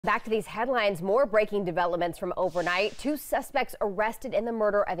Back to these headlines, more breaking developments from overnight. 2 suspects arrested in the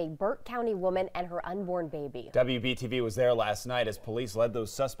murder of a Burke County woman and her unborn baby. WBTV was there last night as police led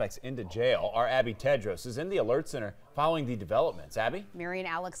those suspects into jail. Our Abby Tedros is in the alert center following the developments. Abby? Mary and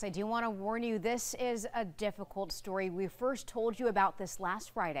Alex, I do want to warn you, this is a difficult story. We first told you about this last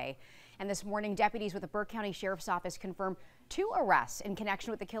Friday, and this morning deputies with the Burke County Sheriff's Office confirmed 2 arrests in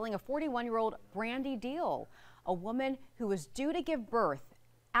connection with the killing of 41-year-old Brandy Deal, a woman who was due to give birth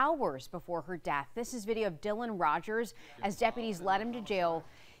hours before her death. This is video of Dylan Rogers as deputies led him to jail.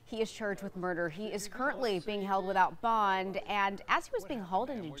 He is charged with murder. He is currently being held without bond, and as he was being hauled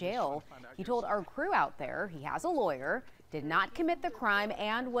into jail, he told our crew out there he has a lawyer, did not commit the crime,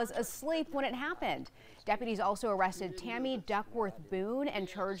 and was asleep when it happened. Deputies also arrested Tammy Duckworth Boone and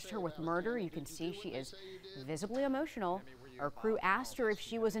charged her with murder. You can see she is visibly emotional. Our crew asked her if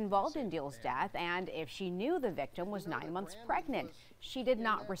she was involved in Deal's death and if she knew the victim was 9 months pregnant. She did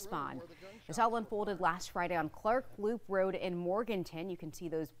not respond. This all unfolded last Friday on Clark Loop Road in Morganton. You can see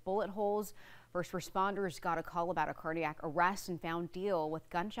those bullet holes. First responders got a call about a cardiac arrest and found Deal with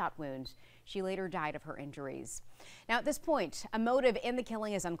gunshot wounds. She later died of her injuries. Now, at this point, a motive in the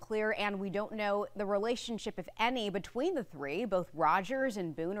killing is unclear, and we don't know the relationship, if any, between the 3. Both Rogers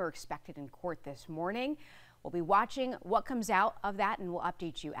and Boone are expected in court this morning. We'll be watching what comes out of that, and we'll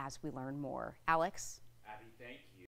update you as we learn more. Alex? Abby, thank you.